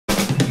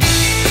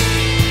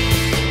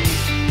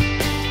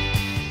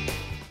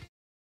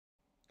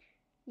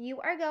You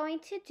are going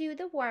to do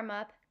the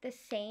warm-up the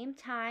same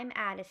time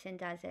Addison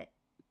does it.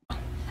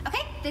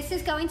 Okay, this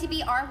is going to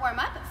be our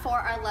warm-up for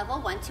our level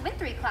 1, 2, and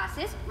 3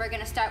 classes. We're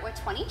going to start with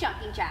 20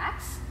 jumping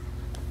jacks.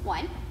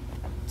 1,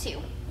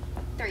 2,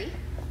 3,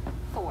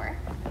 4,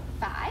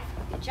 5.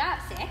 Good job.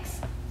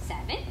 6,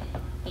 7,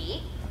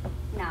 8,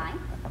 9,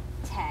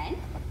 10,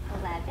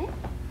 11,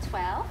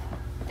 12,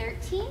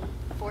 13,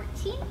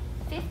 14,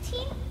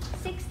 15,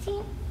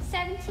 16,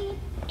 17,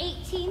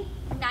 18,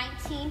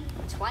 19,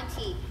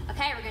 20.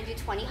 Okay, we're going to do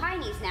 20 high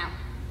knees now.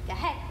 Go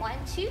ahead. 1,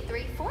 2,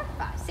 3, 4,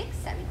 5, 6,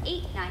 7,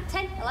 8, 9,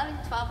 10, 11,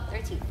 12,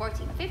 13,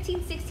 14,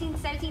 15, 16,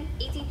 17,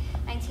 18,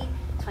 19,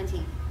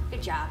 20.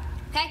 Good job.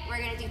 Okay, we're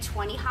going to do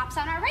 20 hops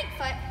on our right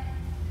foot.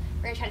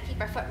 We're going to try to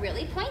keep our foot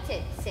really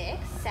pointed.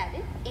 6,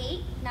 7,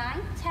 8,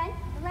 9, 10,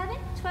 11,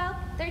 12,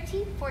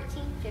 13,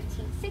 14,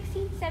 15,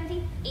 16,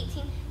 17,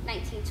 18,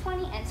 19,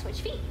 20, and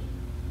switch feet.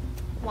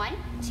 1,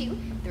 2,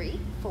 3,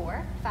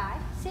 4,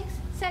 5, 6,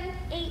 7,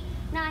 8,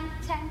 9,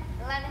 10,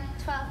 11,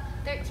 12,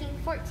 13,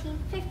 14,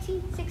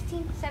 15,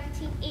 16,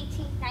 17,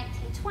 18, 19,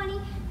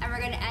 20, and we're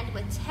going to end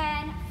with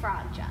 10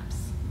 frog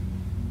jumps.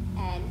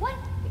 And 1,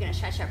 you're going to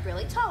stretch up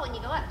really tall when you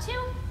go up. 2,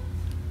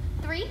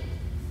 3,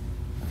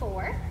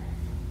 4,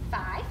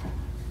 5,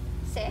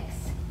 6,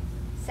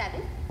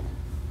 7,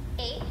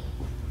 8,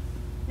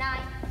 9,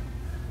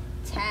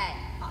 10.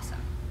 Awesome.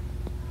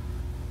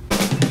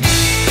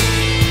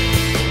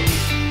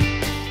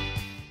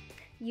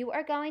 You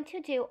are going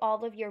to do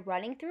all of your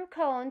running through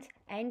cones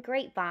and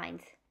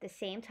grapevines the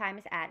same time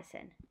as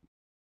Addison.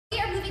 We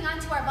are moving on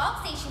to our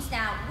vault stations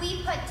now.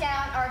 We put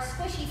down our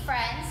squishy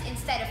friends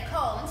instead of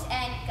cones,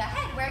 and go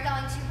ahead, we're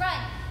going to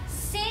run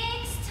 6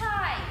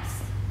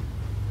 times.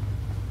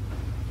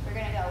 We're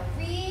going to go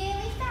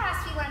really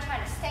fast. We want to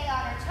try to stay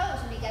on our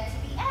toes. When we get to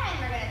the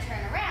end, we're going to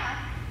turn around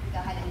and go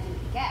ahead and do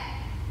it again.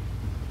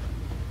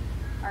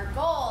 Our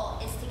goal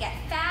is to get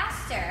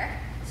faster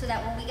so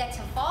that when we get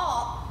to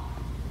vault,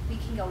 we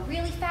can go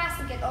really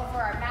fast and get over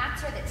our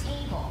mats or the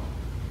table.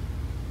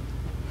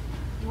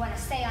 You want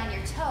to stay on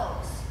your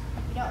toes.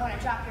 You don't want to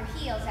drop your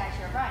heels as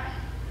you're running.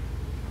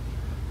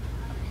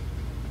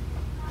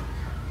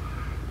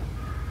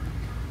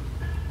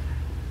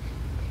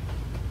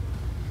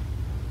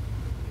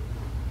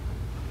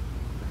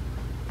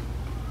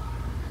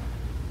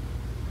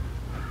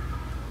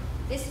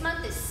 This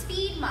month is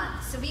speed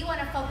month, so we want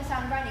to focus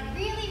on running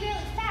really,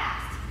 really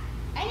fast.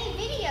 Any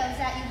videos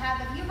that you have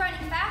of you running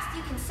fast,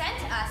 you can send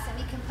to us and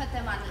we can put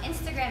them on the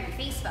Instagram and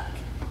Facebook.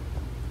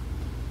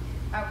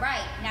 All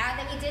right, now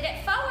that we did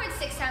it forward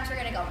 6 times, we're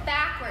gonna go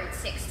backwards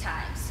 6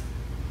 times.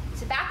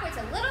 So backwards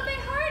a little bit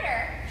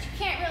harder, but you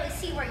can't really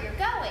see where you're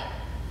going.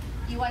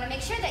 You wanna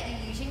make sure that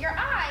you're using your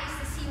eyes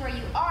to see where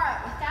you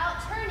are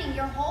without turning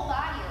your whole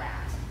body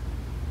around.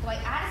 The way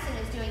Addison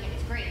is doing it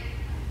is great.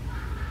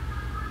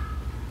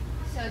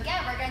 So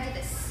again, we're gonna do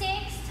this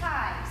 6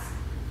 times.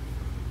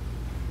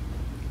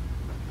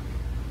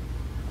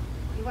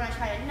 We want to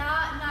try to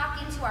not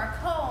knock into our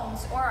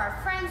cones or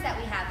our friends that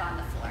we have on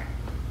the floor.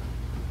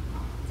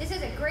 This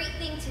is a great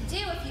thing to do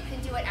if you can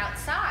do it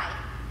outside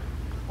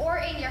or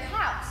in your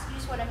house. You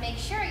just want to make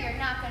sure you're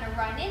not going to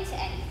run into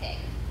anything.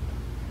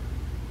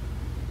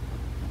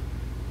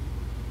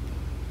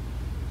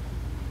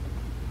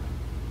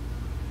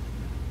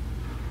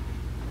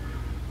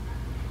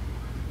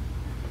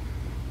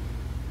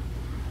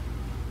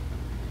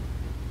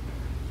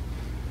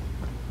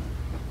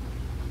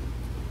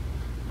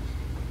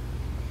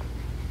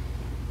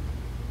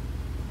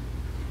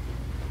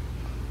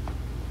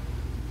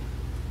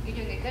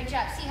 You're doing a good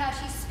job. See how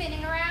she's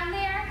spinning around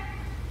there?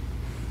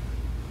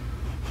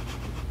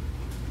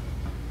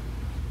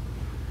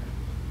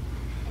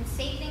 And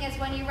same thing as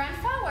when you run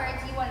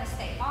forwards, you want to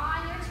stay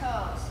on your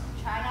toes.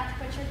 Try not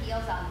to put your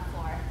heels on the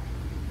floor.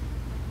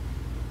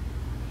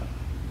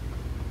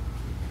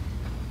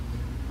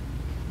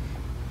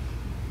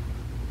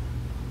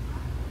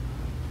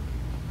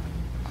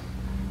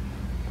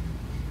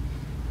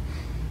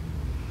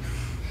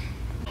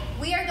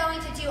 We are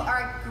going to do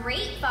our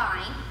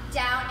grapevine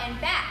down and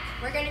back.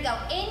 We're going to go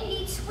in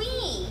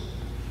between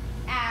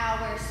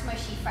our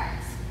smushy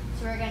friends.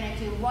 So we're going to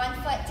do 1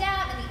 foot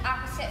down and the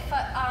opposite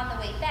foot on the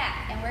way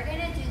back. And we're going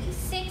to do these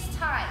 6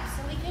 times.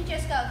 So we can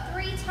just go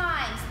 3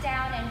 times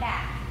down and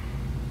back.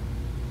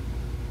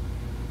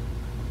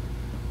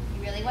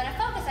 You really want to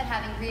focus on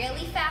having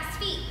really fast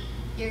feet.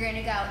 You're going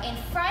to go in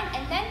front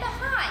and then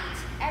behind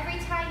every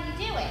time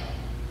you do it.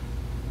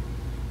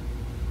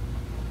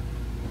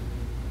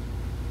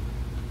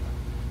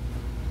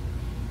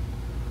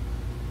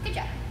 Good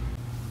job.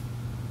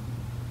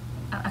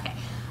 Oh, okay.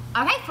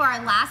 Okay, for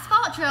our last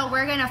vault drill,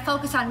 we're gonna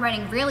focus on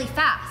running really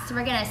fast. So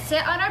we're gonna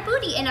sit on our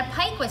booty in a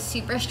pike with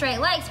super straight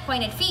legs,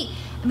 pointed feet,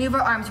 and move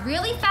our arms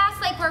really fast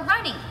like we're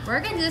running.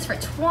 We're gonna do this for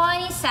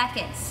 20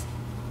 seconds.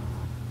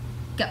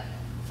 Go.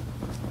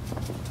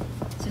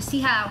 So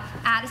see how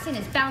Addison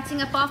is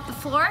bouncing up off the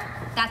floor?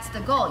 That's the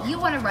goal. You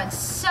wanna run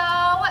so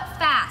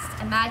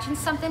fast. Imagine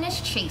something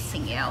is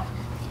chasing you.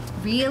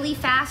 Really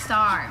fast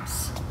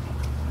arms.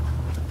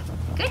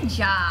 Good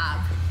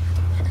job.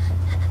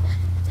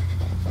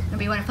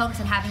 Remember, you want to focus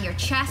on having your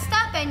chest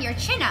up and your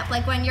chin up,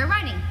 like when you're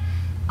running.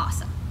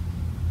 Awesome.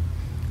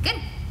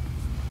 Good.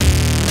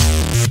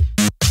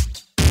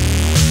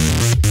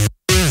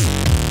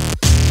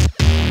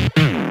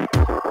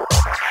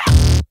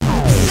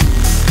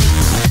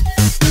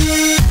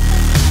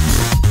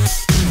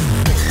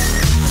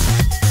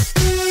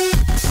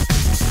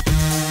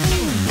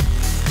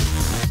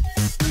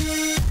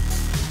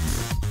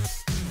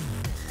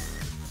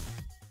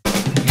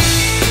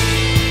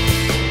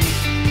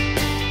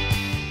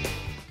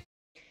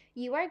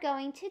 You are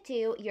going to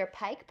do your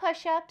pike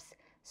push-ups,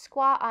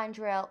 squat on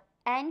drill,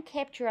 and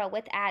kip drill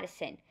with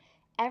Addison.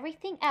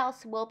 Everything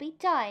else will be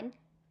done,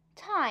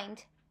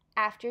 timed,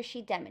 after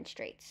she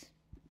demonstrates.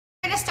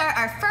 We're going to start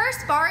our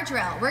first bar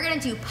drill. We're going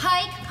to do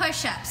pike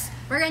push-ups.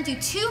 We're going to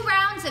do 2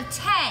 rounds of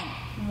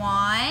 10.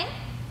 1,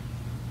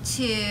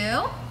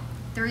 2,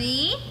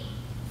 3,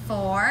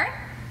 4,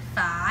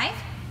 5,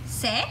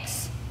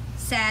 6,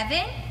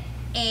 7,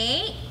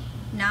 8,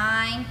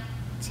 9,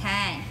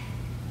 10.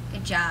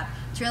 Good job.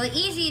 It's really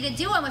easy to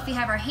do them if we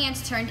have our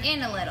hands turned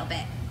in a little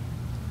bit.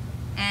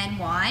 And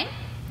 1,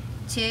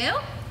 2,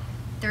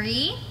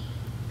 3,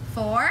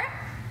 4,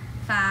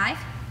 5,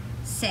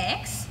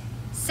 6,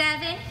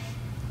 7,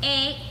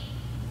 8,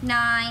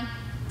 9,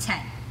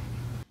 10.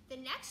 The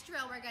next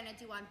drill we're going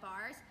to do on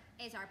bars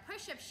is our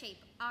push-up shape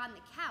on the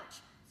couch.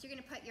 So you're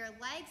going to put your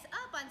legs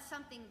up on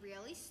something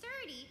really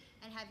sturdy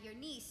and have your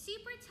knees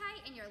super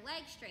tight and your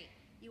legs straight.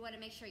 You want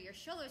to make sure your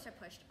shoulders are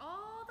pushed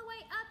all the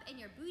way up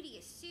and your booty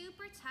is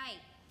super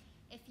tight.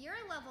 If you're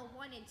a level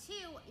 1 and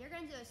 2, you're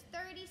going to do this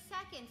 30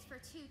 seconds for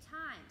 2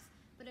 times.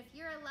 But if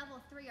you're a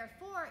level 3 or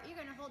 4, you're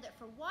going to hold it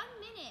for 1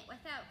 minute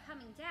without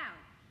coming down.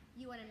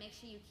 You want to make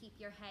sure you keep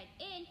your head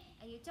in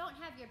and you don't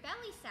have your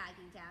belly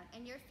sagging down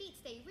and your feet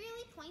stay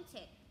really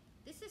pointed.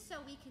 This is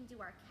so we can do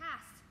our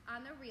cast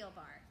on the real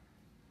bar.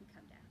 And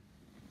come down.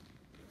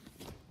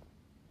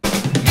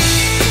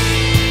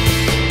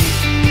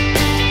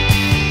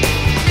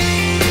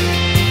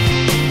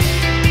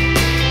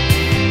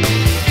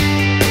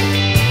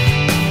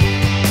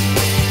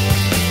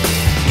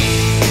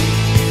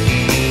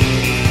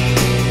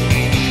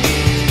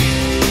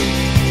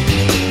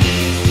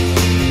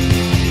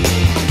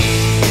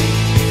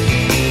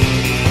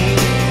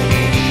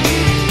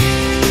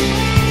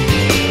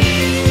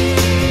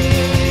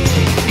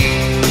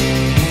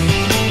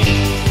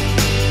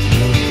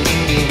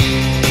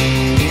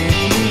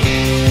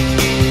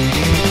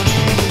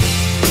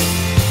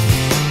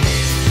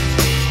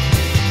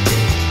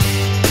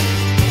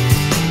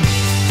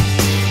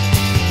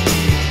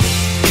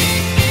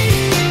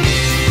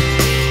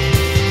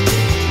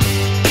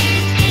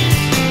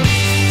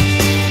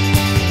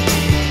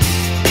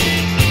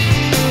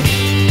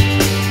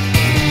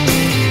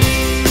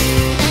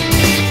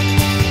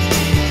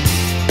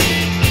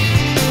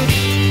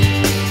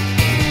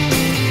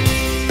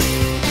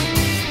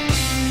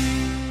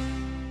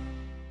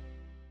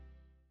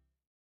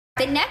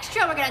 The next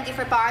drill we're going to do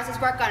for bars is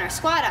work on our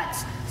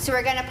squat-ons. So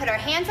we're going to put our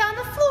hands on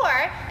the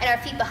floor and our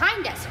feet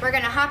behind us. We're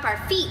going to hop our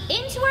feet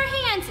into our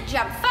hands,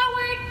 jump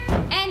forward,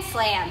 and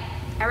slam.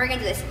 And we're going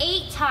to do this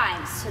 8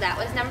 times. So that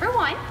was number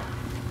 1.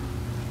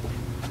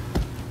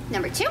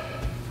 Number 2.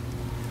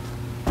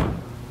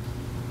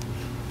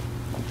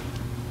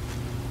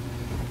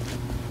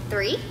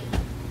 Three.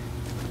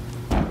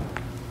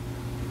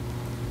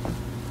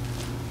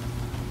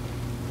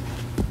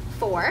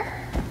 4.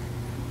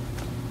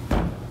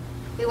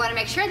 We want to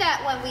make sure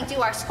that when we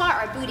do our squat,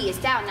 our booty is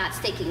down, not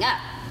sticking up.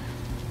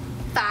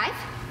 5.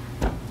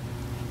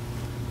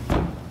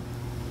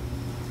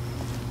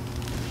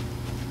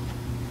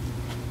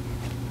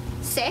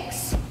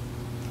 6.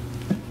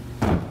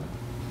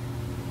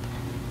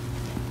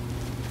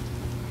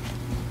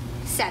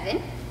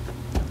 7.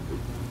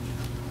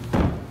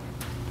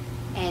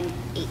 And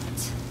 8.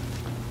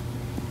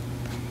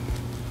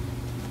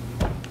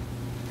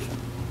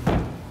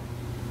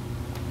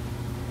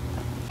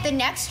 The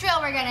next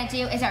drill we're going to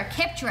do is our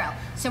kip drill.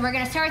 So we're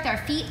going to start with our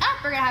feet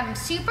up. We're going to have them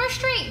super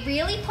straight,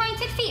 really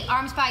pointed feet,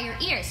 arms by your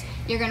ears.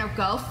 You're going to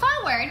go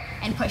forward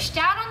and push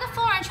down on the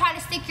floor and try to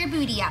stick your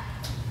booty up.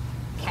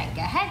 Okay,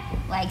 go ahead.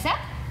 Legs up.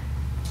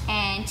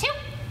 And 2.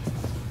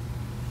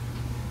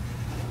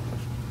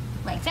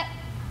 Legs up.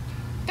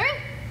 3.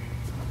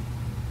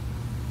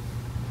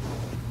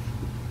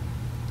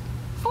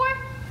 4.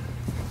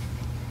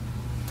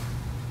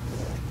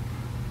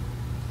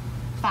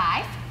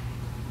 5.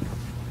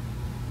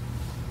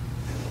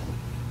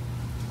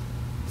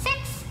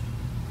 6.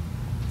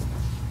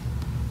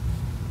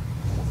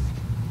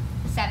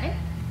 7.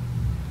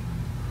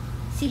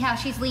 See how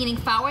she's leaning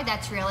forward?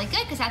 That's really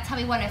good because that's how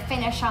we want to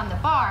finish on the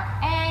bar.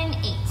 And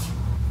 8.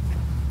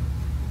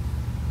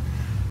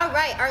 All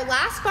right, our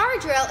last bar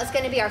drill is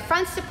going to be our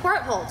front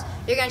support holds.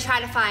 You're going to try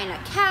to find a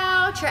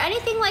couch or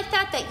anything like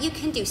that that you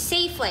can do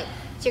safely.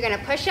 So you're going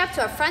to push up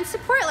to a front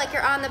support like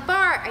you're on the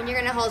bar and you're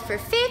going to hold for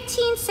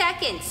 15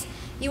 seconds.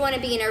 You want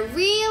to be in a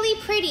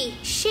really pretty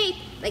shape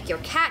like your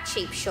cat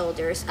shape,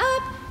 shoulders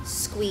up,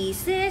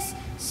 squeeze this,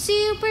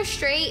 super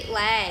straight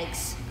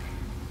legs.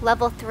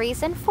 Level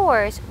 3s and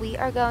 4s, we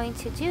are going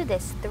to do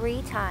this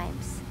 3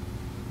 times.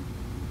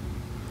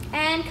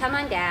 And come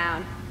on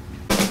down.